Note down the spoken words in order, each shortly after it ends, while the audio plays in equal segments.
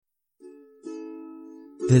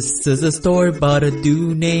This is a story about a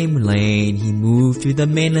dude named Lane. He moved to the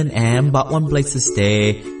mainland and bought one place to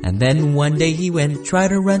stay. And then one day he went try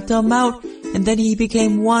to rent them out. And then he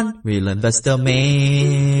became one real investor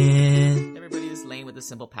man. Everybody, this is Lane with the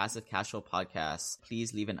Simple Passive Cashflow Podcast.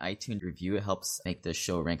 Please leave an iTunes review. It helps make the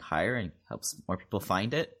show rank higher and helps more people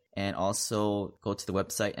find it. And also go to the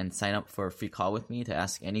website and sign up for a free call with me to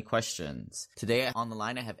ask any questions. Today on the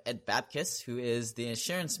line I have Ed Bapkis, who is the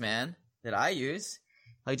insurance man that I use.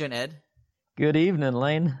 How you doing, Ed? Good evening,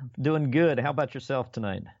 Lane. Doing good. How about yourself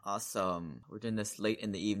tonight? Awesome. We're doing this late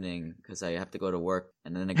in the evening because I have to go to work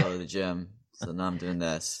and then I go to the gym. So now I'm doing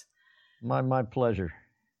this. My pleasure.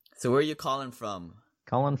 So where are you calling from?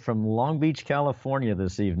 Calling from Long Beach, California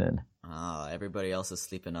this evening. Everybody else is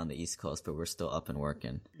sleeping on the East Coast, but we're still up and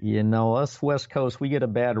working. You know, us West Coast, we get a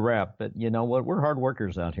bad rap, but you know what? We're hard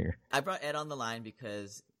workers out here. I brought Ed on the line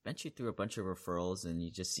because I met you through a bunch of referrals, and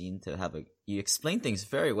you just seem to have you explain things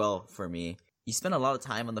very well for me. You spend a lot of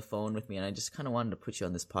time on the phone with me, and I just kind of wanted to put you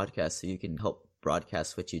on this podcast so you can help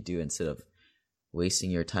broadcast what you do instead of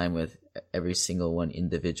wasting your time with every single one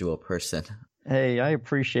individual person. Hey, I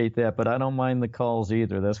appreciate that, but I don't mind the calls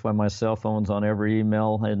either. That's why my cell phone's on every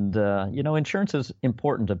email. And, you know, insurance is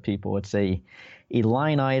important to people. It's a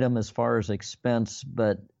line item as far as expense,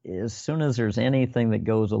 but as soon as there's anything that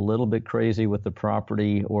goes a little bit crazy with the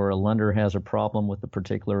property or a lender has a problem with the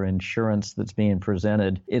particular insurance that's being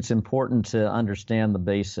presented, it's important to understand the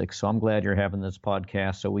basics. So I'm glad you're having this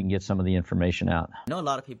podcast so we can get some of the information out. I know a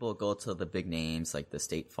lot of people go to the big names like the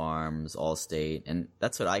State Farms, Allstate, and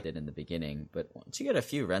that's what I did in the beginning. But once you get a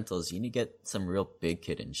few rentals, you need to get some real big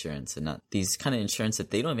kid insurance and not these kind of insurance that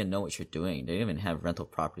they don't even know what you're doing. They don't even have rental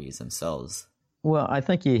properties themselves. Well, I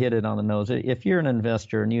think you hit it on the nose. If you're an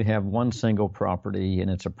investor and you have one single property and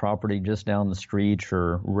it's a property just down the street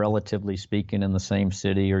or relatively speaking in the same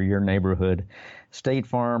city or your neighborhood, State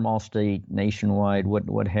Farm, Allstate, Nationwide,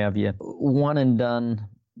 what have you, one and done,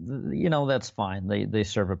 you know, that's fine. They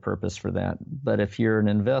serve a purpose for that. But if you're an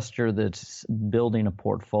investor that's building a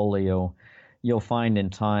portfolio, you'll find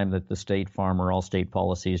in time that the State Farm or Allstate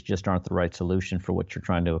policies just aren't the right solution for what you're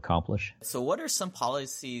trying to accomplish. So what are some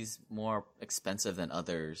policies more expensive than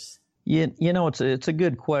others? You know, it's a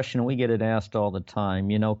good question. We get it asked all the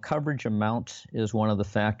time. You know, coverage amount is one of the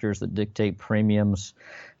factors that dictate premiums.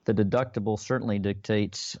 The deductible certainly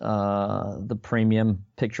dictates the premium.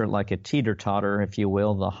 Picture it like a teeter-totter, if you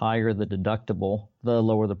will. The higher the deductible, the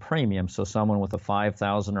lower the premium. So someone with a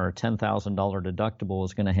 $5,000 or a $10,000 deductible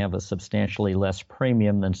is going to have a substantially less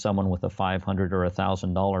premium than someone with a $500 or a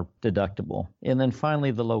 $1,000 deductible. And then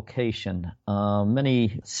finally, the location.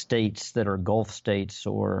 Many states that are Gulf states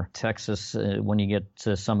or Texas, when you get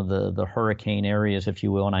to some of the hurricane areas, if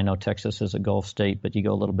you will, and I know Texas is a Gulf state, but you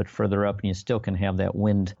go a little bit further up and you still can have that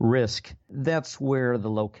wind risk. That's where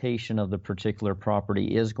the location of the particular property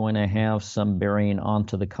is going to have some bearing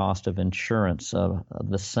onto the cost of insurance.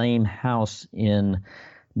 The same house in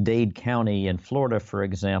Dade County in Florida, for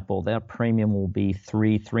example, that premium will be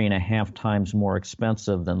 3.5 times more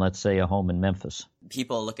expensive than, let's say, a home in Memphis.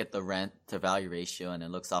 People look at the rent to value ratio and it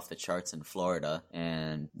looks off the charts in Florida,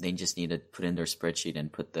 and they just need to put in their spreadsheet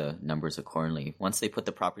and put the numbers accordingly. Once they put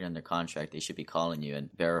the property under contract, they should be calling you and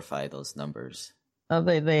verify those numbers.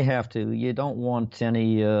 They have to. You don't want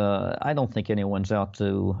any, I don't think anyone's out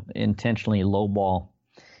to intentionally lowball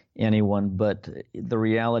anyone, but the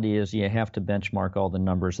reality is you have to benchmark all the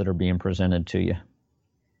numbers that are being presented to you.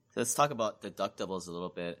 So let's talk about deductibles a little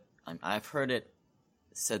bit. I've heard it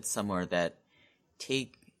said somewhere that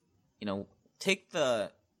take the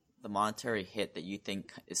monetary hit that you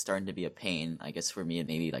think is starting to be a pain. I guess for me,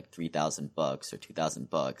 maybe like $3,000 or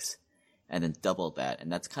 $2,000, and then double that.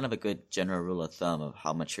 And that's kind of a good general rule of thumb of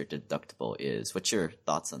how much your deductible is. What's your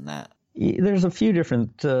thoughts on that? There's a few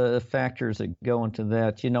different factors that go into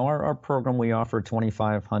that. You know, our program, we offer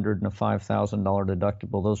 $2,500 and a $5,000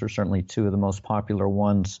 deductible. Those are certainly two of the most popular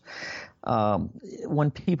ones.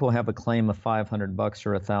 When people have a claim of $500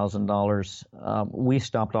 or $1,000, we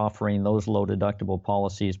stopped offering those low deductible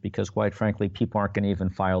policies because, quite frankly, people aren't going to even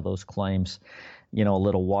file those claims. You know, a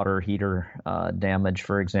little water heater damage,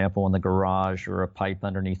 for example, in the garage or a pipe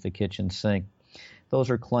underneath the kitchen sink. Those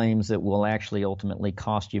are claims that will actually ultimately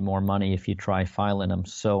cost you more money if you try filing them.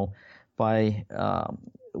 So by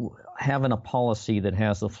having a policy that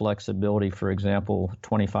has the flexibility, for example,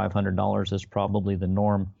 $2,500 is probably the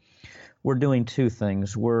norm, we're doing two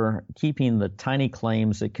things. We're keeping the tiny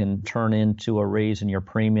claims that can turn into a raise in your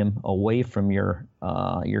premium away from your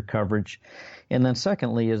coverage. And then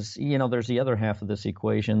secondly is, you know, there's the other half of this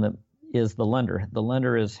equation that is the lender. The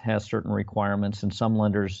lender has certain requirements, and some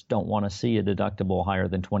lenders don't want to see a deductible higher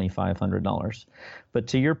than $2,500. But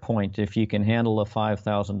to your point, if you can handle a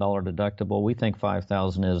 $5,000 deductible, we think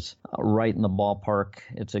 $5,000 is right in the ballpark.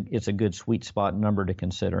 It's a good sweet spot number to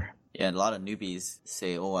consider. Yeah, and a lot of newbies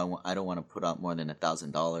say, "Oh, I don't want to put out more than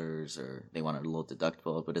 $1,000," or they want a low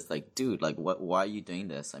deductible. But it's like, dude, like, why are you doing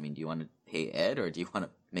this? I mean, do you want to pay Ed, or do you want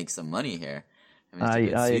to make some money here? I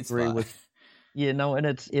mean, I agree with. And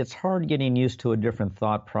it's hard getting used to a different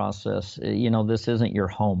thought process. This isn't your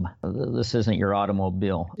home. This isn't your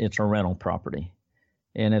automobile. It's a rental property.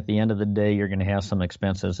 And at the end of the day, you're going to have some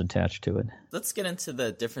expenses attached to it. Let's get into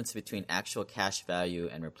the difference between actual cash value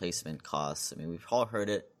and replacement costs. I mean, we've all heard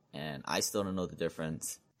it, and I still don't know the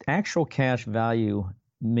difference. Actual cash value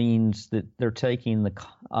means that they're taking the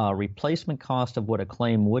replacement cost of what a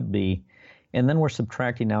claim would be, and then we're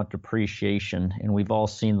subtracting out depreciation. And we've all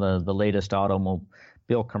seen the latest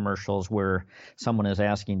automobile commercials where someone is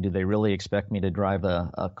asking, do they really expect me to drive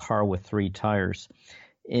a car with 3 tires?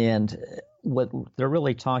 And what they're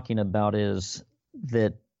really talking about is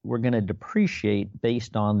that we're going to depreciate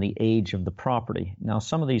based on the age of the property. Now,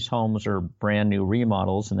 some of these homes are brand new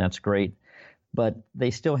remodels, and that's great, but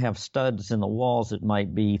they still have studs in the walls that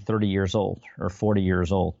might be 30 years old or 40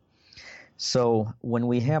 years old. So when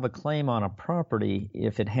we have a claim on a property,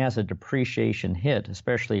 if it has a depreciation hit,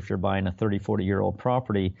 especially if you're buying a 30, 40-year-old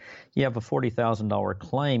property, you have a $40,000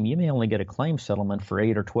 claim, you may only get a claim settlement for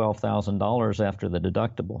 $8,000 or $12,000 after the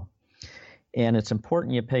deductible. And it's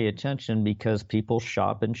important you pay attention because people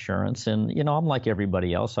shop insurance. And, I'm like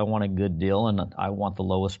everybody else. I want a good deal, and I want the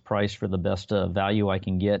lowest price for the best value I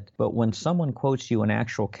can get. But when someone quotes you an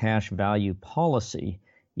actual cash value policy,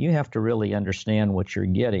 you have to really understand what you're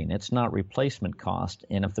getting. It's not replacement cost.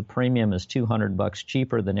 And if the premium is $200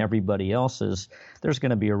 cheaper than everybody else's, there's going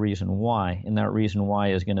to be a reason why. And that reason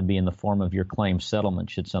why is going to be in the form of your claim settlement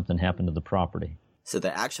should something happen to the property. So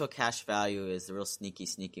the actual cash value is the real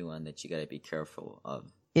sneaky one that you got to be careful of.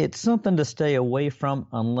 It's something to stay away from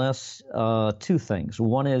unless 2 things.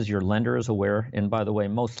 One is your lender is aware. And by the way,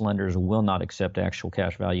 most lenders will not accept actual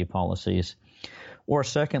cash value policies. Or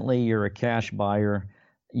secondly, you're a cash buyer.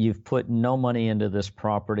 You've put no money into this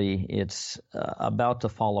property. It's about to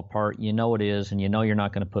fall apart. You know it is, and you know you're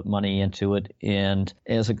not going to put money into it. And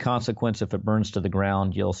as a consequence, if it burns to the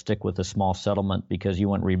ground, you'll stick with a small settlement because you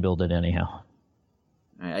won't rebuild it anyhow.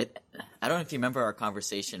 All right. I don't know if you remember our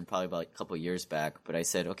conversation probably about a couple of years back, but I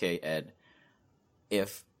said, okay, Ed,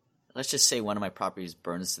 if let's just say one of my properties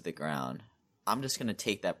burns to the ground, I'm just going to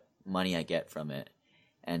take that money I get from it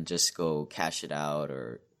and just go cash it out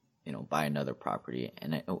or buy another property.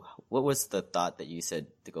 And what was the thought that you said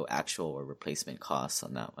to go actual or replacement costs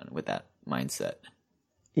on that one with that mindset?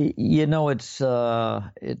 It's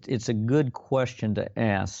a good question to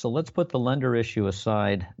ask. So let's put the lender issue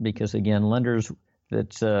aside because, again, lenders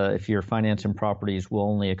that if you're financing properties will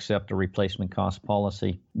only accept a replacement cost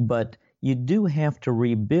policy. But you do have to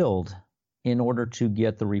rebuild in order to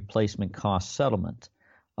get the replacement cost settlement.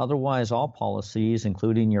 Otherwise, all policies,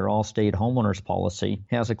 including your Allstate homeowners policy,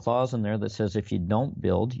 has a clause in there that says if you don't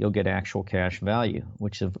build, you'll get actual cash value,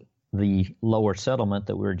 which is the lower settlement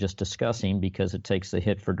that we were just discussing because it takes the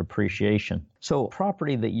hit for depreciation. So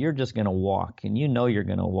property that you're just going to walk, and you're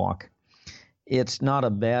going to walk, it's not a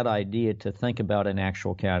bad idea to think about an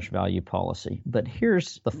actual cash value policy. But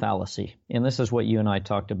here's the fallacy, and this is what you and I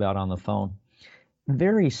talked about on the phone.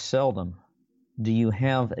 Very seldom do you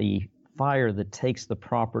have a fire that takes the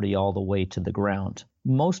property all the way to the ground.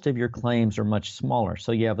 Most of your claims are much smaller,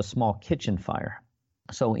 so you have a small kitchen fire.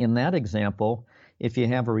 So in that example, if you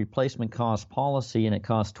have a replacement cost policy and it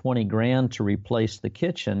costs $20,000 to replace the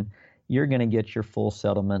kitchen, you're going to get your full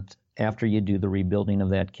settlement after you do the rebuilding of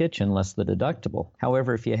that kitchen, less the deductible.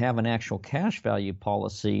 However, if you have an actual cash value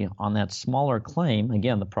policy on that smaller claim,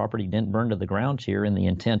 again, the property didn't burn to the ground here and the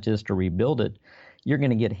intent is to rebuild it, you're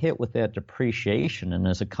going to get hit with that depreciation. And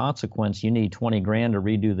as a consequence, you need $20,000 to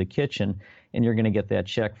redo the kitchen, and you're going to get that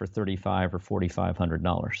check for $3,500 or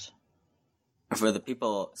 $4,500. For the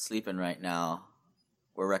people sleeping right now,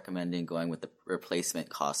 we're recommending going with the replacement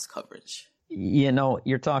cost coverage.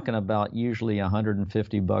 You're talking about usually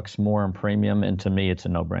 $150 more in premium, and to me, it's a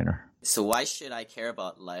no-brainer. So why should I care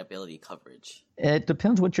about liability coverage? It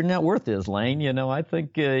depends what your net worth is, Lane. I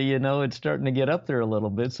think, it's starting to get up there a little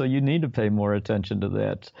bit, so you need to pay more attention to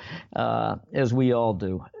that, as we all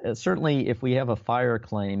do. Certainly, if we have a fire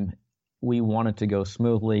claim, we want it to go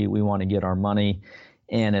smoothly. We want to get our money.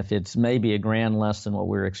 And if it's maybe $1,000 less than what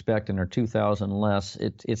we're expecting or $2,000 less,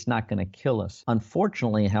 it's not going to kill us.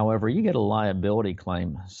 Unfortunately, however, you get a liability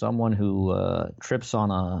claim. Someone who trips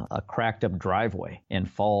on a cracked up driveway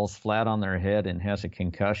and falls flat on their head and has a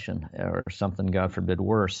concussion or something, God forbid,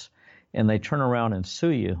 worse, and they turn around and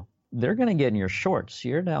sue you, they're going to get in your shorts.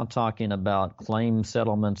 You're now talking about claim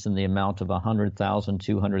settlements in the amount of $100,000,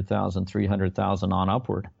 $200,000, $300,000 on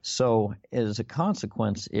upward. So as a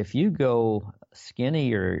consequence, if you go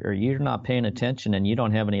skinny or you're not paying attention and you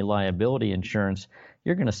don't have any liability insurance,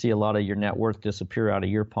 you're going to see a lot of your net worth disappear out of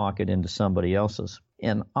your pocket into somebody else's.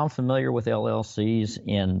 And I'm familiar with LLCs,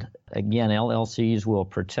 and again, LLCs will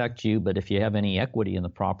protect you, but if you have any equity in the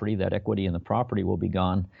property, that equity in the property will be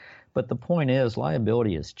gone. But the point is,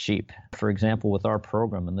 liability is cheap. For example, with our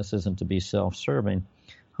program, and this isn't to be self-serving,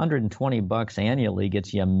 $120 annually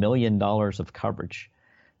gets you $1 million of coverage.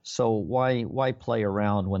 So why play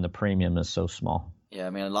around when the premium is so small? Yeah,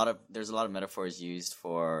 I mean, there's a lot of metaphors used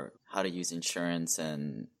for how to use insurance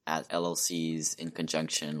and at LLCs in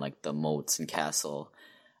conjunction, like the moats and castle.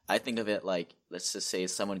 I think of it like, let's just say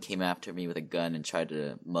someone came after me with a gun and tried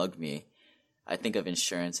to mug me. I think of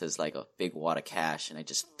insurance as like a big wad of cash, and I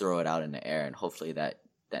just throw it out in the air, and hopefully that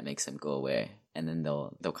makes them go away, and then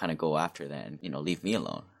they'll kind of go after that and leave me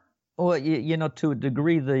alone. Well, to a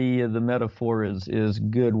degree, the metaphor is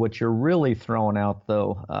good. What you're really throwing out,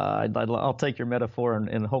 though, I'll take your metaphor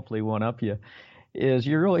and hopefully one up you, is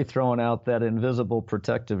you're really throwing out that invisible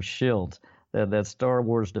protective shield, that Star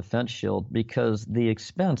Wars defense shield, because the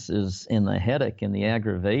expense is in the headache and the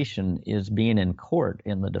aggravation is being in court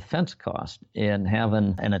in the defense cost and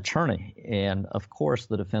having an attorney. And of course,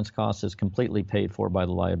 the defense cost is completely paid for by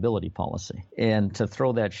the liability policy. And to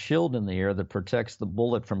throw that shield in the air that protects the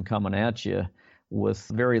bullet from coming at you with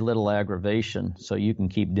very little aggravation so you can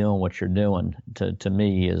keep doing what you're doing, to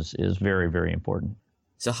me is very, very important.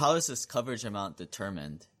 So how is this coverage amount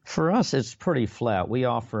determined? For us, it's pretty flat. We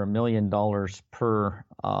offer $1 million per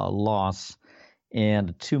loss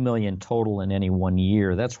and $2 million total in any 1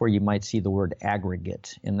 year. That's where you might see the word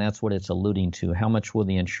aggregate, and that's what it's alluding to. How much will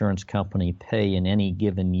the insurance company pay in any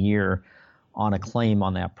given year on a claim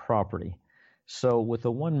on that property? So with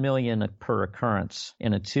a $1 million per occurrence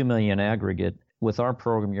and a $2 million aggregate, with our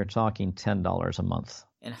program, you're talking $10 a month.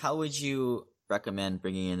 And how would you recommend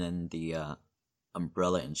bringing in the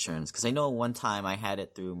umbrella insurance? Because I know one time I had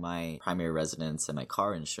it through my primary residence and my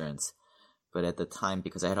car insurance, but at the time,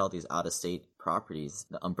 because I had all these out-of-state properties,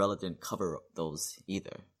 the umbrella didn't cover those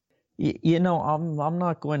either. I'm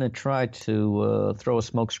not going to try to throw a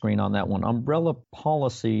smokescreen on that one. Umbrella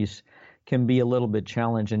policies can be a little bit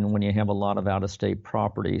challenging when you have a lot of out-of-state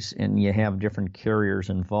properties and you have different carriers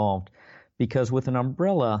involved, because with an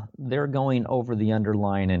umbrella, they're going over the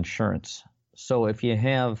underlying insurance. So if you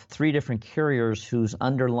have 3 different carriers whose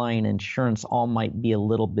underlying insurance all might be a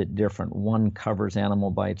little bit different, one covers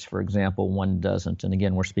animal bites, for example, one doesn't. And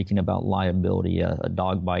again, we're speaking about liability. A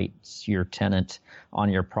dog bites your tenant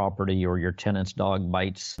on your property, or your tenant's dog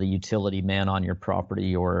bites the utility man on your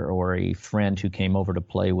property, or a friend who came over to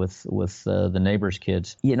play with the neighbor's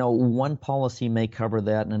kids. One policy may cover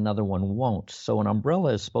that and another one won't. So an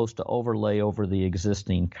umbrella is supposed to overlay over the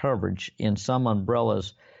existing coverage. In some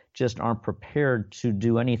umbrellas, just aren't prepared to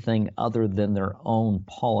do anything other than their own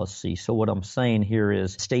policy. So what I'm saying here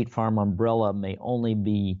is State Farm umbrella may only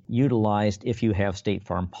be utilized if you have State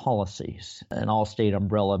Farm policies. An Allstate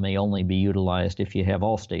umbrella may only be utilized if you have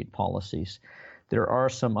Allstate policies. There are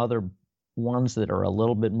some other ones that are a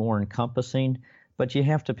little bit more encompassing, but you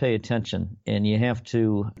have to pay attention and you have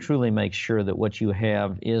to truly make sure that what you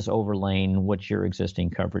have is overlaying what your existing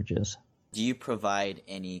coverage is. Do you provide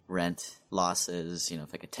any rent losses,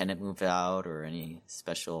 if like a tenant moves out, or any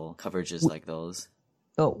special coverages like those?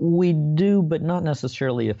 We do, but not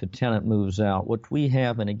necessarily if a tenant moves out. What we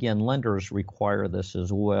have, and again, lenders require this as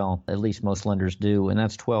well, at least most lenders do, and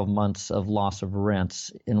that's 12 months of loss of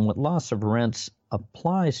rents. And what loss of rents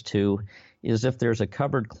applies to is if there's a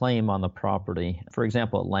covered claim on the property. For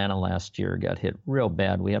example, Atlanta last year got hit real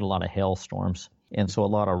bad. We had a lot of hailstorms. And so a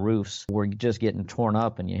lot of roofs were just getting torn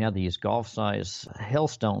up, and you had these golf-size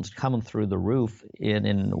hailstones coming through the roof.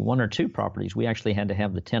 In 1 or 2 properties, we actually had to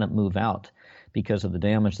have the tenant move out because of the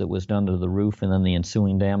damage that was done to the roof and then the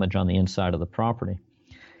ensuing damage on the inside of the property.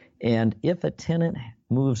 And if a tenant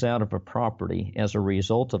moves out of a property as a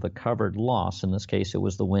result of a covered loss, in this case it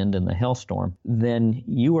was the wind and the hailstorm, then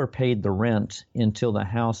you are paid the rent until the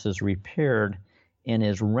house is repaired and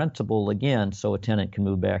is rentable again, so a tenant can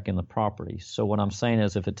move back in the property. So what I'm saying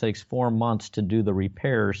is if it takes 4 months to do the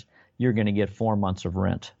repairs, you're going to get 4 months of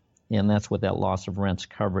rent. And that's what that loss of rents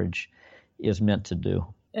coverage is meant to do.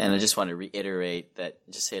 And I just want to reiterate that,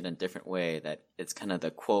 just say it in a different way, that it's kind of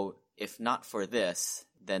the quote, if not for this,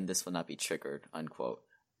 then this will not be triggered, unquote.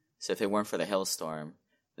 So if it weren't for the hailstorm,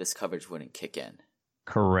 this coverage wouldn't kick in.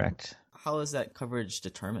 Correct. How is that coverage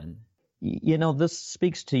determined? This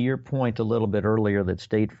speaks to your point a little bit earlier that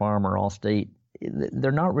State Farm or Allstate,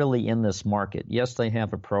 they're not really in this market. Yes, they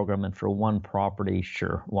have a program, and for one property,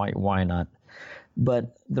 sure, why not?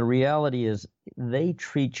 But the reality is they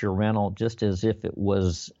treat your rental just as if it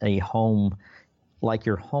was a home, like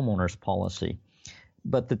your homeowner's policy.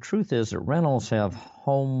 But the truth is that rentals have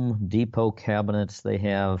Home Depot cabinets, they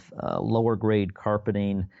have lower grade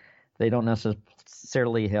carpeting, they don't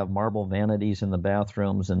necessarily have marble vanities in the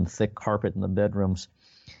bathrooms and thick carpet in the bedrooms.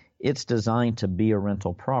 It's designed to be a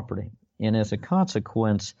rental property. And as a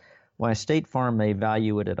consequence, while State Farm may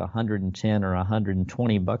value it at $110 or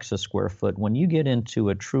 $120 a square foot, when you get into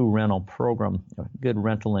a true rental program, a good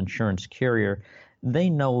rental insurance carrier,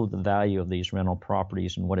 they know the value of these rental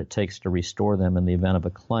properties and what it takes to restore them in the event of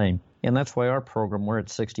a claim. And that's why our program, we're at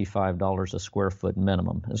 $65 a square foot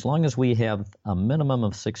minimum. As long as we have a minimum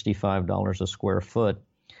of $65 a square foot,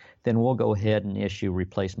 then we'll go ahead and issue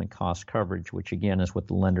replacement cost coverage, which again is what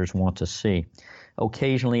the lenders want to see.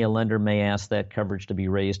 Occasionally, a lender may ask that coverage to be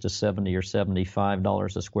raised to $70 or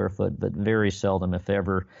 $75 a square foot, but very seldom, if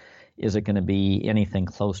ever, is it going to be anything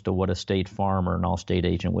close to what a State Farm or an Allstate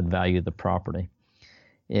agent would value the property.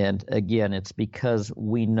 And again, it's because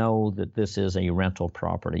we know that this is a rental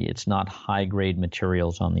property. It's not high-grade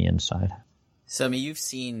materials on the inside. So, I mean, you've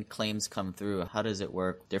seen claims come through. How does it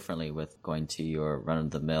work differently with going to your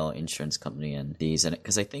run-of-the-mill insurance company and these? And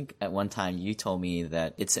because I think at one time you told me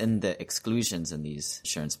that it's in the exclusions in these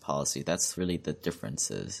insurance policies. That's really the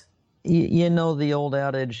differences. The old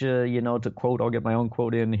adage, to quote, I'll get my own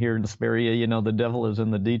quote in here to spare you, the devil is in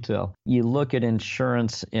the detail. You look at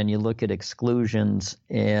insurance and you look at exclusions,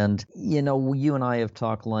 and, you and I have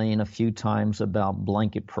talked, Lane, a few times about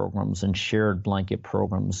blanket programs and shared blanket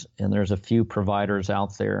programs, and there's a few providers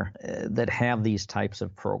out there that have these types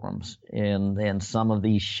of programs, and some of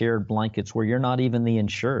these shared blankets where you're not even the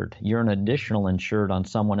insured. You're an additional insured on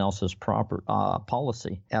someone else's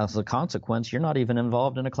policy. As a consequence, you're not even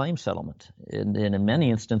involved in a claim settlement. And in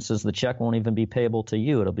many instances, the check won't even be payable to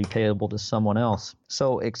you. It'll be payable to someone else.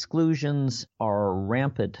 So exclusions are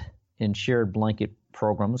rampant in shared blanket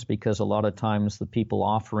programs because a lot of times the people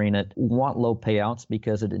offering it want low payouts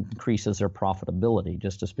because it increases their profitability,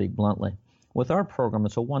 just to speak bluntly. With our program,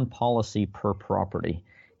 it's a one policy per property.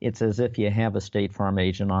 It's as if you have a State Farm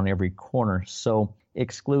agent on every corner. So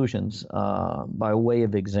exclusions, by way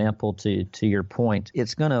of example to your point,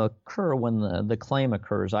 it's going to occur when the claim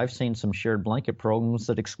occurs. I've seen some shared blanket programs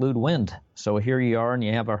that exclude wind. So here you are and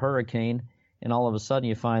you have a hurricane, and all of a sudden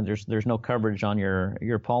you find there's no coverage on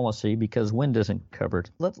your policy because wind isn't covered.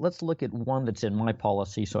 Let's look at one that's in my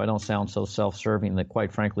policy so I don't sound so self-serving that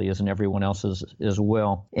quite frankly isn't everyone else's as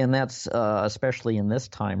well. And that's especially in this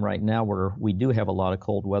time right now where we do have a lot of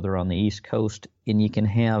cold weather on the East Coast, and you can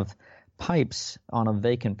have pipes on a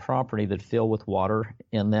vacant property that fill with water,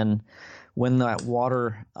 and then when that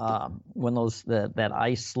water, that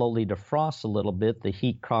ice slowly defrosts a little bit, the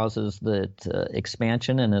heat causes that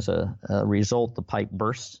expansion, and as a result, the pipe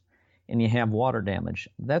bursts, and you have water damage.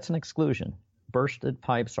 That's an exclusion. Bursted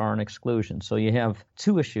pipes are an exclusion. So you have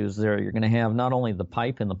two issues there. You're going to have not only the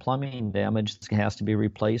pipe and the plumbing damage that has to be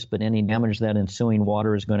replaced, but any damage that ensuing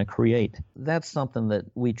water is going to create. That's something that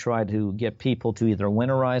we try to get people to either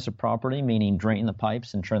winterize a property, meaning drain the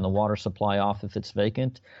pipes and turn the water supply off if it's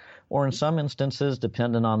vacant, or in some instances,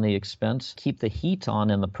 depending on the expense, keep the heat on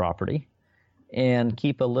in the property and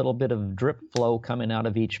keep a little bit of drip flow coming out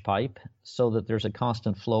of each pipe so that there's a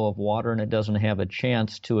constant flow of water and it doesn't have a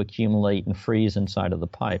chance to accumulate and freeze inside of the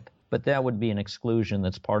pipe. But that would be an exclusion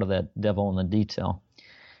that's part of that devil in the detail.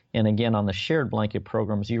 And again, on the shared blanket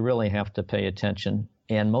programs, you really have to pay attention,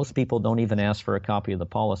 and most people don't even ask for a copy of the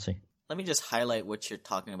policy. Let me just highlight what you're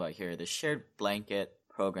talking about here, the shared blanket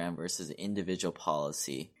program versus the individual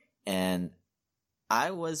policy. And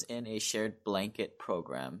I was in a shared blanket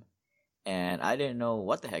program, and I didn't know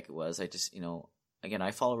what the heck it was. I just, again,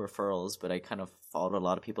 I follow referrals, but I kind of followed a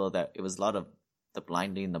lot of people that it was a lot of the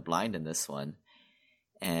blinding the blind in this one.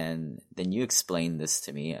 And then you explained this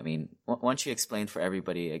to me. I mean, once you explained for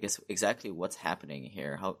everybody, I guess, exactly what's happening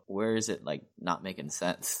here, where is it like not making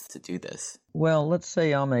sense to do this? Well, let's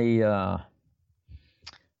say I'm a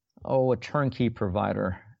turnkey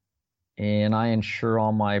provider, and I insure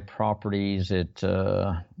all my properties at,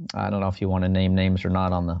 I don't know if you want to name names or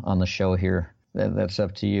not on the show here. That's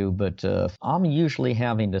up to you. But I'm usually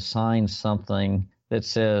having to sign something that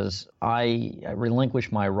says I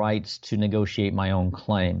relinquish my rights to negotiate my own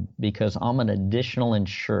claim because I'm an additional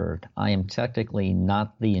insured. I am technically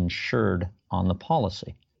not the insured on the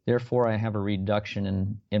policy. Therefore, I have a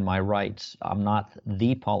reduction in my rights. I'm not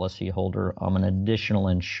the policyholder. I'm an additional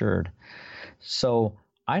insured. So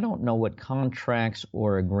I don't know what contracts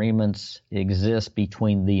or agreements exist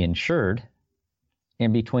between the insured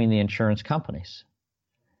and between the insurance companies.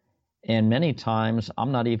 And many times,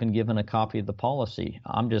 I'm not even given a copy of the policy.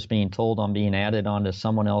 I'm just being told I'm being added onto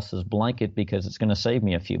someone else's blanket because it's going to save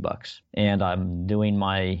me a few bucks. And I'm doing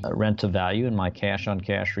my rent to value and my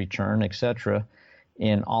cash-on-cash return, etc.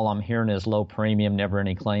 And all I'm hearing is low premium, never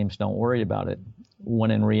any claims, don't worry about it. When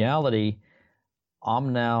in reality,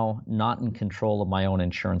 I'm now not in control of my own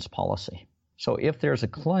insurance policy. So if there's a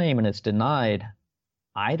claim and it's denied,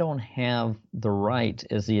 I don't have the right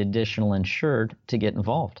as the additional insured to get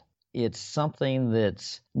involved. It's something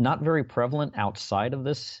that's not very prevalent outside of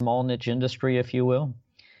this small niche industry, if you will,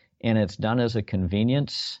 and it's done as a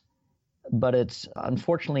convenience, but it's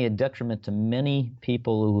unfortunately a detriment to many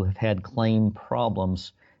people who have had claim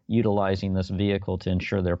problems utilizing this vehicle to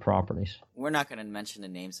insure their properties. We're not going to mention the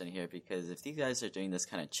names in here because if these guys are doing this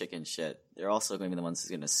kind of chicken shit, they're also going to be the ones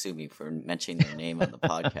who's going to sue me for mentioning their name on the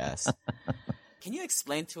podcast. Can you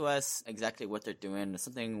explain to us exactly what they're doing?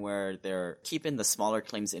 Something where they're keeping the smaller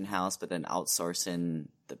claims in-house, but then outsourcing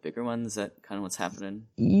the bigger ones? Is that kind of what's happening?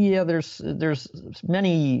 Yeah, there's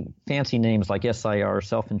many fancy names like SIR,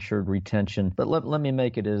 self-insured retention, but let me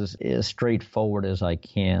make it as straightforward as I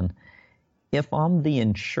can. If I'm the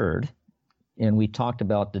insured, and we talked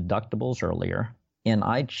about deductibles earlier, and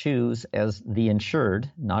I choose as the insured,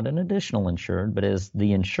 not an additional insured, but as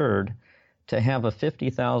the insured, to have a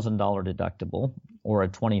 $50,000 deductible or a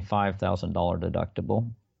 $25,000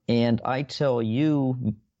 deductible, and I tell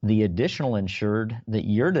you, the additional insured, that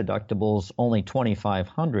your deductible is only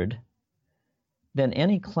 $2,500, then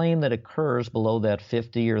any claim that occurs below that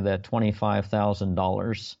 $50,000 or that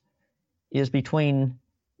 $25,000 is between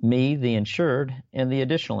me, the insured, and the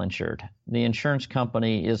additional insured. The insurance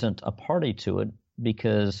company isn't a party to it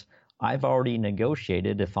because I've already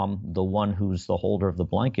negotiated, if I'm the one who's the holder of the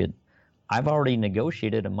blanket, I've already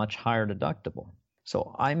negotiated a much higher deductible.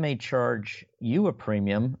 So I may charge you a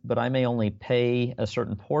premium, but I may only pay a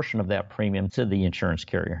certain portion of that premium to the insurance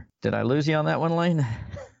carrier. Did I lose you on that one, Lane?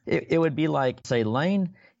 It would be like, say,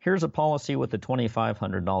 Lane, here's a policy with a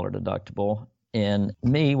 $2,500 deductible. And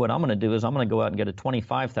me, what I'm going to do is I'm going to go out and get a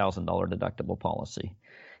 $25,000 deductible policy.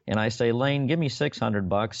 And I say, Lane, give me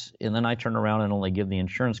 $600, and then I turn around and only give the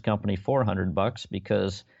insurance company $400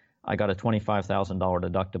 because I got a $25,000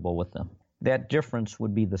 deductible with them. That difference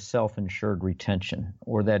would be the self-insured retention,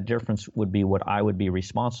 or that difference would be what I would be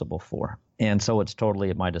responsible for. And so it's totally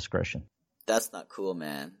at my discretion. That's not cool,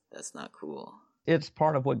 man. That's not cool. It's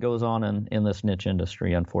part of what goes on in this niche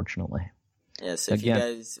industry, unfortunately. Yeah, so if you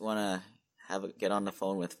guys want to get on the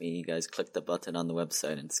phone with me, you guys click the button on the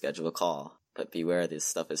website and schedule a call. But beware, this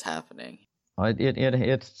stuff is happening.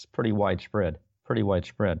 It's pretty widespread.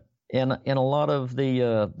 And a lot of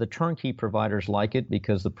the turnkey providers like it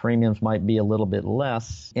because the premiums might be a little bit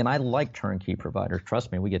less. And I like turnkey providers.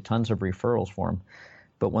 Trust me, we get tons of referrals for them.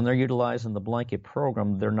 But when they're utilizing the blanket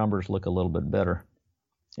program, their numbers look a little bit better.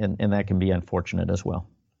 And that can be unfortunate as well.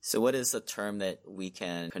 So what is a term that we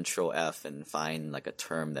can control F and find like a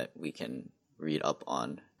term that we can read up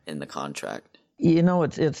on in the contract? You know,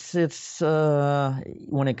 it's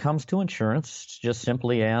when it comes to insurance, just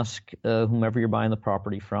simply ask whomever you're buying the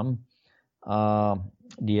property from,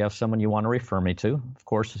 do you have someone you want to refer me to? Of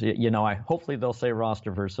course, hopefully they'll say Ross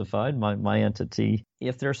Diversified, my entity.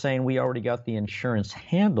 If they're saying we already got the insurance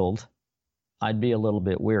handled, I'd be a little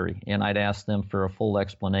bit weary, and I'd ask them for a full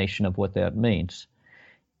explanation of what that means.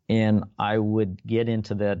 And I would get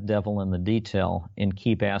into that devil in the detail and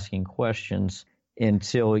keep asking questions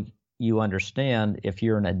until you understand if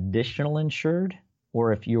you're an additional insured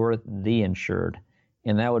or if you're the insured.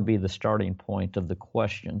 And that would be the starting point of the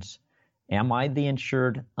questions. Am I the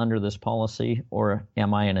insured under this policy or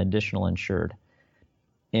am I an additional insured?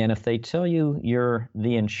 And if they tell you you're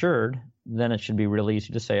the insured, then it should be real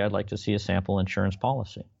easy to say, I'd like to see a sample insurance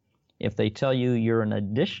policy. If they tell you you're an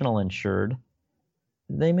additional insured,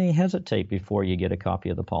 they may hesitate before you get a copy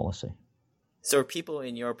of the policy. So are people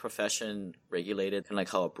in your profession regulated, kind of like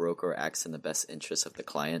how a broker acts in the best interest of the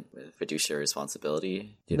client with fiduciary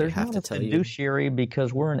responsibility? Do they have to tell you? There's not a fiduciary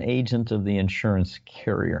because we're an agent of the insurance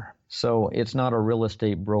carrier. So it's not a real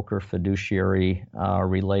estate broker fiduciary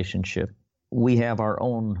relationship. We have our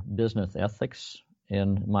own business ethics,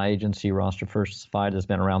 and my agency, Ross Diversified, has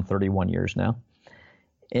been around 31 years now.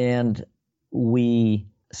 And we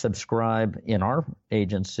subscribe in our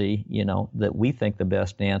agency, that we think the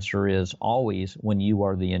best answer is always when you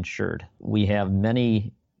are the insured. We have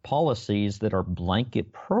many policies that are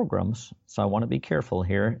blanket programs, so I want to be careful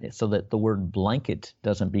here so that the word blanket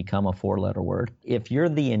doesn't become a 4-letter word. If you're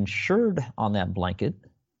the insured on that blanket,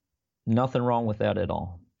 nothing wrong with that at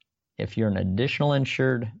all. If you're an additional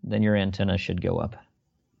insured, then your antenna should go up.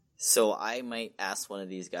 So I might ask one of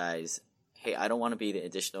these guys, hey, I don't want to be the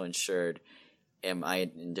additional insured. Am I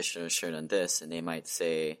an additional insured on this? And they might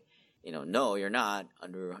say, no, you're not,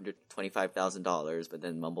 under $125,000, but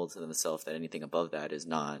then mumble to themselves that anything above that is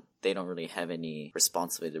not. They don't really have any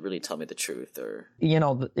responsibility to really tell me the truth. Or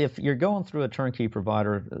if you're going through a turnkey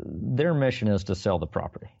provider, their mission is to sell the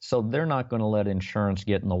property. So they're not going to let insurance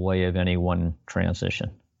get in the way of any one transition.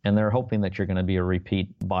 And they're hoping that you're going to be a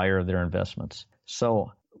repeat buyer of their investments.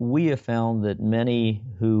 So we have found that many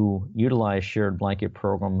who utilize shared blanket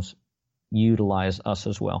programs utilize us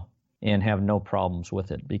as well and have no problems with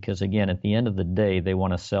it because, again, at the end of the day, they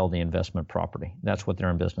want to sell the investment property. That's what they're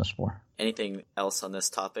in business for. Anything else on this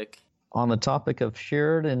topic? On the topic of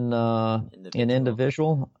shared and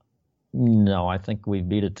individual, no, I think we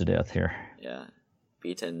beat it to death here. Yeah,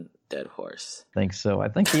 beaten dead horse. I think so. I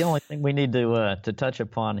think the only thing we need to touch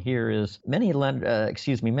upon here is many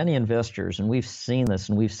investors, and we've seen this,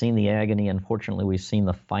 and we've seen the agony. Unfortunately, we've seen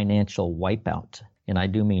the financial wipeout. And I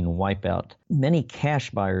do mean wipeout. Many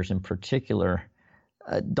cash buyers in particular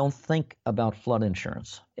don't think about flood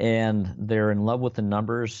insurance. And they're in love with the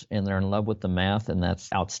numbers and they're in love with the math, and that's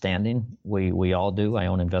outstanding. We all do. I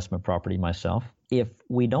own investment property myself. If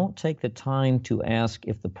we don't take the time to ask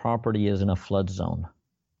if the property is in a flood zone,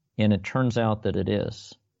 and it turns out that it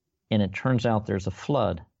is, and it turns out there's a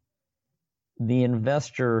flood, the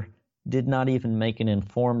investor did not even make an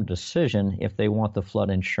informed decision if they want the flood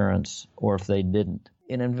insurance or if they didn't.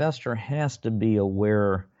 An investor has to be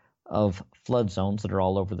aware of flood zones that are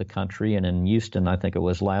all over the country. And in Houston, I think it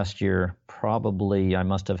was last year, probably I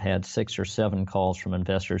must have had 6 or 7 calls from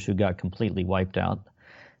investors who got completely wiped out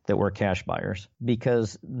that were cash buyers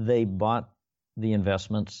because they bought the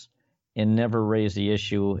investments and never raised the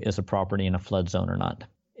issue, is a property in a flood zone or not.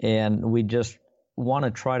 And we just want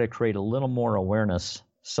to try to create a little more awareness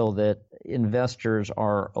so that investors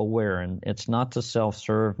are aware. And it's not to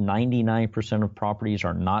self-serve. 99% of properties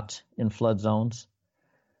are not in flood zones.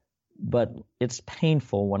 But it's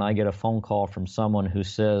painful when I get a phone call from someone who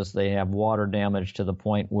says they have water damage to the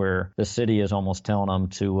point where the city is almost telling them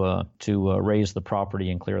to raise the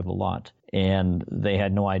property and clear the lot. And they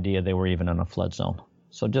had no idea they were even in a flood zone.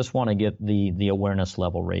 So just want to get the awareness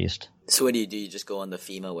level raised. So what do? You just go on the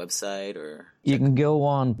FEMA website or? You can go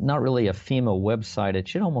on, not really a FEMA website. It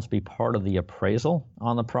should almost be part of the appraisal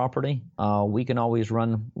on the property. We can always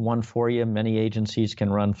run one for you. Many agencies can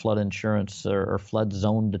run flood insurance or flood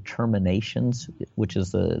zone determinations, which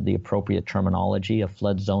is the appropriate terminology, a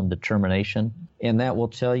flood zone determination. And that will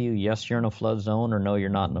tell you, yes, you're in a flood zone or no, you're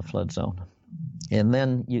not in a flood zone. And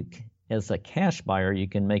then as a cash buyer, you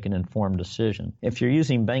can make an informed decision. If you're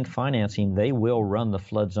using bank financing, they will run the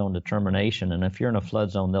flood zone determination. And if you're in a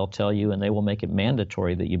flood zone, they'll tell you and they will make it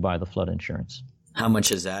mandatory that you buy the flood insurance. How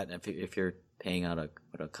much is that if you're paying out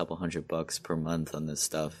a couple $100 per month on this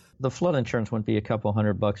stuff? The flood insurance wouldn't be a couple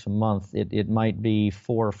 $100 a month. It might be $400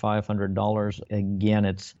 or $500. Again,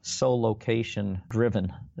 it's so location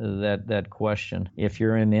driven, that question. If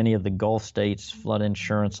you're in any of the Gulf states, flood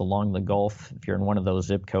insurance along the Gulf, if you're in one of those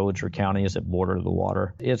zip codes or counties that border the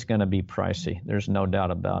water, it's going to be pricey. There's no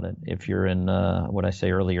doubt about it. If you're in what I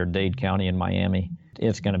say earlier, Dade County in Miami,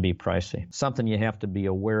 it's going to be pricey. Something you have to be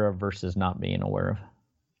aware of versus not being aware of.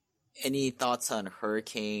 Any thoughts on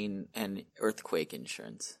hurricane and earthquake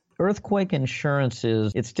insurance? Earthquake insurance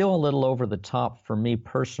it's still a little over the top for me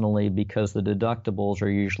personally because the deductibles are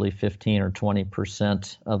usually 15 or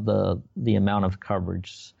 20% of the amount of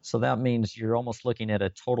coverage. So that means you're almost looking at a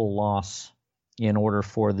total loss in order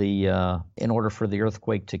for the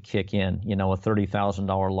earthquake to kick in. A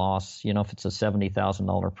 $30,000 loss. If it's a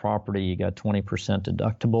 $70,000 property, you got 20%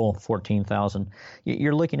 deductible, $14,000.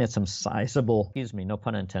 You're looking at some sizable, no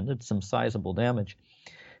pun intended, some sizable damage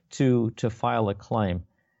to file a claim.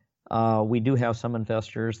 We do have some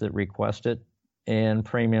investors that request it, and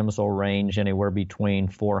premiums will range anywhere between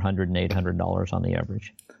 $400 and $800 on the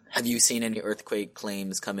average. Have you seen any earthquake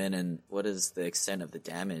claims come in, and what is the extent of the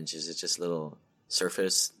damage? Is it just little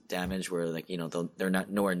surface damage where they're not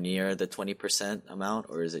nowhere near the 20% amount,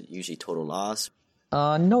 or is it usually total loss?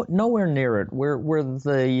 Nowhere near it. Where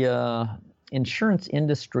the insurance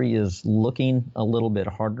industry is looking a little bit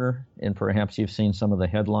harder, and perhaps you've seen some of the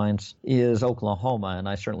headlines, is Oklahoma, and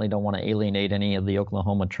I certainly don't want to alienate any of the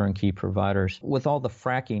Oklahoma turnkey providers. With all the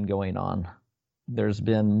fracking going on, there's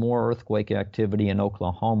been more earthquake activity in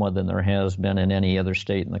Oklahoma than there has been in any other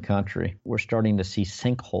state in the country. We're starting to see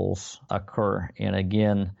sinkholes occur, and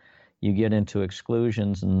again, you get into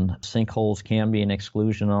exclusions, and sinkholes can be an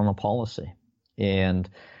exclusion on a policy. And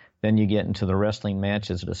then you get into the wrestling match.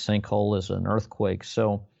 Is it a sinkhole? Is it an earthquake?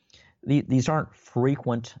 So these aren't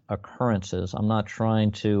frequent occurrences. I'm not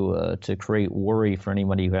trying to create worry for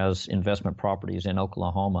anybody who has investment properties in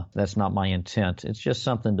Oklahoma. That's not my intent. It's just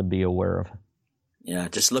something to be aware of. Yeah,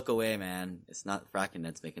 just look away, man. It's not fracking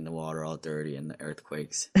that's making the water all dirty and the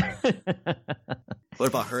earthquakes. What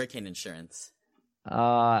about hurricane insurance?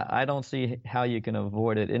 I don't see how you can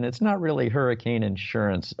avoid it. And it's not really hurricane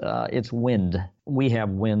insurance. It's wind. We have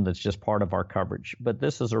wind that's just part of our coverage. But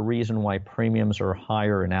this is a reason why premiums are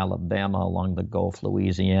higher in Alabama, along the Gulf,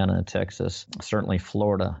 Louisiana, Texas, certainly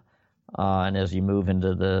Florida. And as you move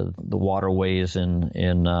into the waterways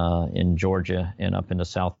in Georgia and up into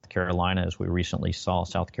South Carolina, as we recently saw,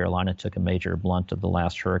 South Carolina took a major blunt of the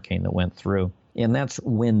last hurricane that went through. And that's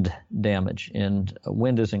wind damage. And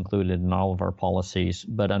wind is included in all of our policies.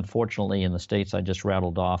 But unfortunately, in the states I just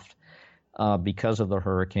rattled off, because of the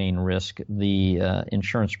hurricane risk, the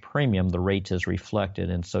insurance premium, the rate is reflected.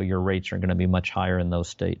 And so your rates are going to be much higher in those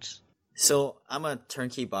states. So I'm a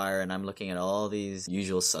turnkey buyer, and I'm looking at all these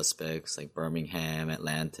usual suspects like Birmingham,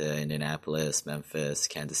 Atlanta, Indianapolis, Memphis,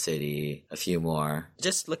 Kansas City, a few more.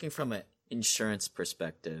 Just looking from an insurance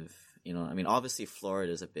perspective, you know, I mean, obviously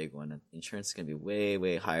Florida is a big one. Insurance is going to be way,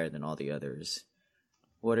 way higher than all the others.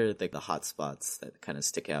 What are the hot spots that kind of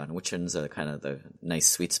stick out, and which ones are kind of the nice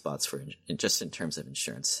sweet spots for just in terms of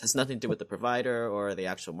insurance? It has nothing to do with the provider or the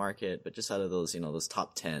actual market, but just out of those, you know, those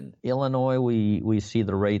top 10. Illinois, we see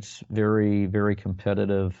the rates very, very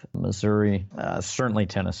competitive. Missouri, certainly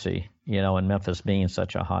Tennessee, you know, and Memphis being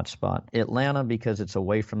such a hot spot. Atlanta, because it's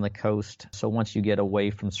away from the coast. So once you get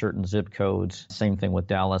away from certain zip codes, same thing with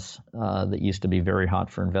Dallas, that used to be very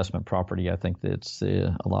hot for investment property. I think that's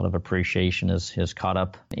a lot of appreciation has caught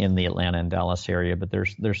up in the Atlanta and Dallas area, but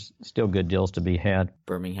there's still good deals to be had.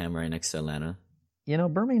 Birmingham right next to Atlanta. You know,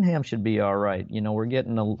 Birmingham should be all right. You know, we're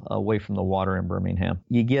getting away from the water in Birmingham.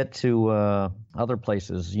 You get to other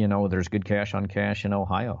places, you know, there's good cash on cash in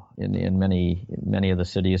Ohio, in many of the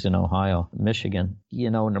cities in Ohio, Michigan, you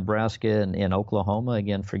know, Nebraska and Oklahoma.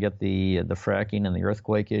 Again, forget the fracking and the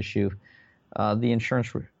earthquake issue. The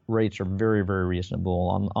insurance rates are very, very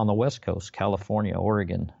reasonable on the West Coast, California,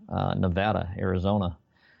 Oregon, Nevada, Arizona.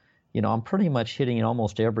 You know, I'm pretty much hitting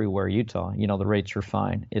almost everywhere. Utah, you know, the rates are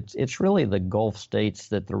fine. It's really the Gulf states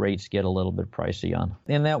that the rates get a little bit pricey on.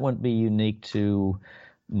 And that wouldn't be unique to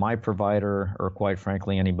my provider or, quite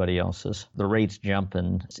frankly, anybody else's. The rates jump,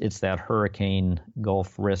 and it's that hurricane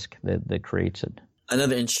Gulf risk that creates it.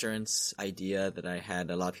 Another insurance idea that I had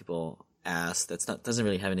a lot of people ask doesn't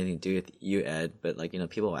really have anything to do with you, Ed, but like, you know,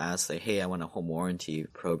 people ask like, hey, I want a home warranty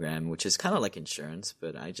program, which is kind of like insurance,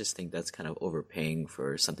 but I just think that's kind of overpaying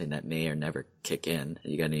for something that may or never kick in.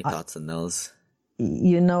 You got any thoughts on those?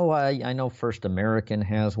 You know, I know First American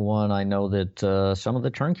has one. I know that some of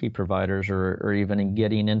the turnkey providers are even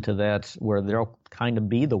getting into that, where they'll kind of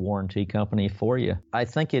be the warranty company for you. I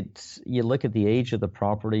think you look at the age of the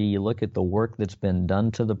property, you look at the work that's been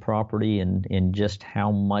done to the property, and just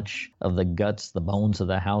how much of the guts, the bones of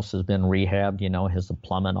the house has been rehabbed. You know, has the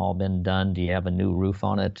plumbing all been done? Do you have a new roof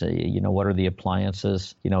on it? You know, what are the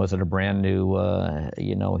appliances? You know, is it a brand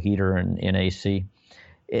new, heater and AC?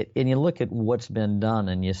 And you look at what's been done,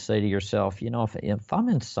 and you say to yourself, you know, if I'm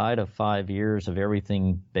inside of 5 years of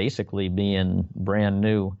everything basically being brand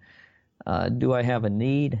new, do I have a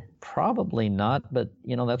need? Probably not, but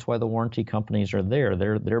you know, that's why the warranty companies are there.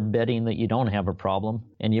 They're betting that you don't have a problem,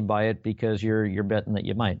 and you buy it because you're betting that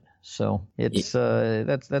you might. So it's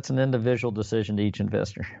that's an individual decision to each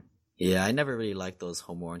investor. Yeah, I never really liked those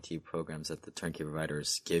home warranty programs that the turnkey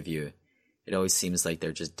providers give you. It always seems like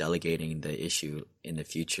they're just delegating the issue in the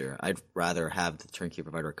future. I'd rather have the turnkey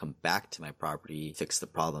provider come back to my property, fix the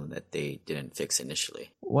problem that they didn't fix initially.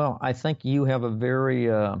 Well, I think you have a very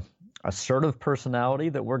assertive personality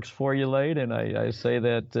that works for you, Lade, and I say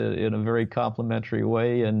that in a very complimentary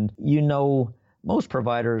way. And you know, most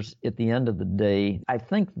providers at the end of the day, I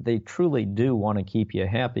think they truly do want to keep you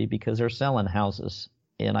happy because they're selling houses.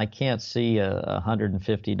 And I can't see a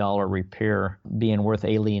 $150 repair being worth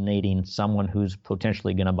alienating someone who's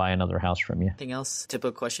potentially going to buy another house from you. Anything else?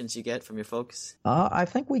 Typical questions you get from your folks? I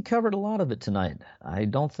think we covered a lot of it tonight. I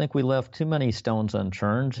don't think we left too many stones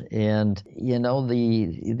unturned. And,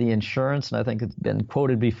 the insurance, and I think it's been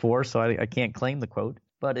quoted before, so I can't claim the quote.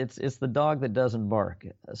 But it's the dog that doesn't bark.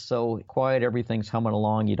 So quiet, everything's humming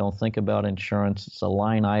along. You don't think about insurance. It's a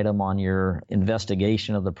line item on your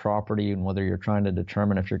investigation of the property and whether you're trying to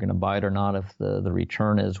determine if you're going to buy it or not, if the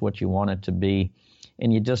return is what you want it to be.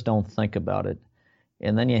 And you just don't think about it.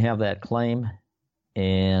 And then you have that claim,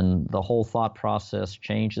 and the whole thought process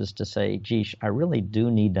changes to say, geez, I really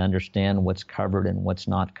do need to understand what's covered and what's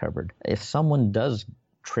not covered. If someone does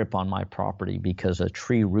trip on my property because a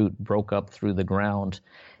tree root broke up through the ground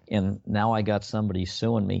and now I got somebody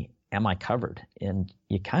suing me, am I covered? And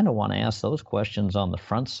you kind of want to ask those questions on the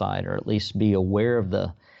front side, or at least be aware of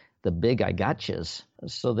the big I gotchas,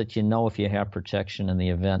 so that you know if you have protection in the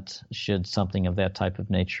event should something of that type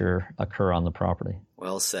of nature occur on the property.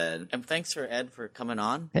 Well said. And thanks for Ed for coming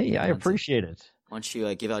on. Hey, I appreciate it. Why don't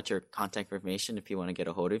you give out your contact information if you want to get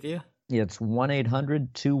a hold of you? It's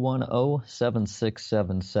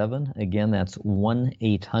 1-800-210-7677. Again, that's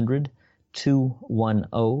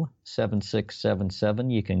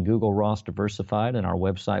 1-800-210-7677. You can Google Ross Diversified and our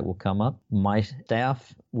website will come up. My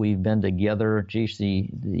staff, we've been together,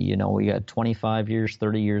 we got 25 years,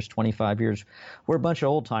 30 years, 25 years. We're a bunch of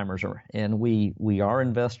old timers, and we are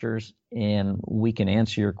investors, and we can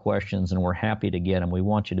answer your questions, and we're happy to get them. We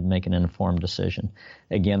want you to make an informed decision.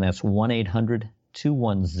 Again, that's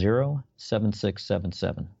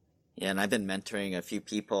 1-800-210-7677. Yeah, and I've been mentoring a few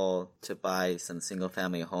people to buy some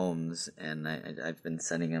single-family homes, and I've been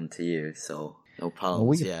sending them to you, so no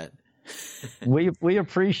problems yet. We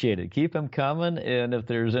appreciate it. Keep them coming, and if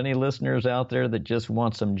there's any listeners out there that just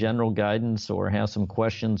want some general guidance or have some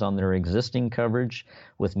questions on their existing coverage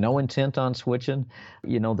with no intent on switching,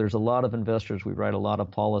 there's a lot of investors. We write a lot of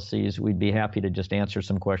policies. We'd be happy to just answer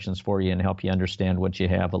some questions for you and help you understand what you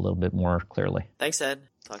have a little bit more clearly. Thanks, Ed.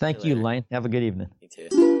 Thank you, Lane. Have a good evening. You too.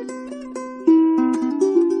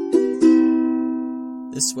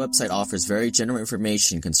 This website offers very general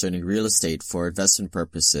information concerning real estate for investment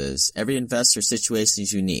purposes. Every investor situation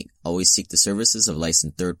is unique. Always seek the services of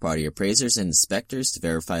licensed third-party appraisers and inspectors to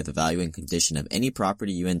verify the value and condition of any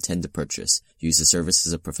property you intend to purchase. Use the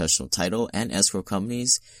services of professional title and escrow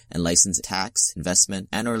companies and licensed tax, investment,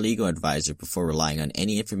 and or legal advisor before relying on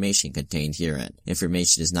any information contained herein.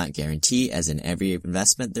 Information is not guaranteed, as in every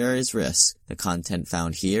investment there is risk. The content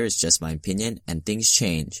found here is just my opinion, and things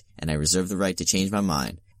change, and I reserve the right to change my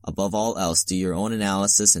mind. Above all else, do your own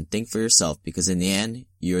analysis and think for yourself, because in the end,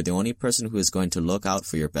 you are the only person who is going to look out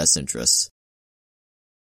for your best interests.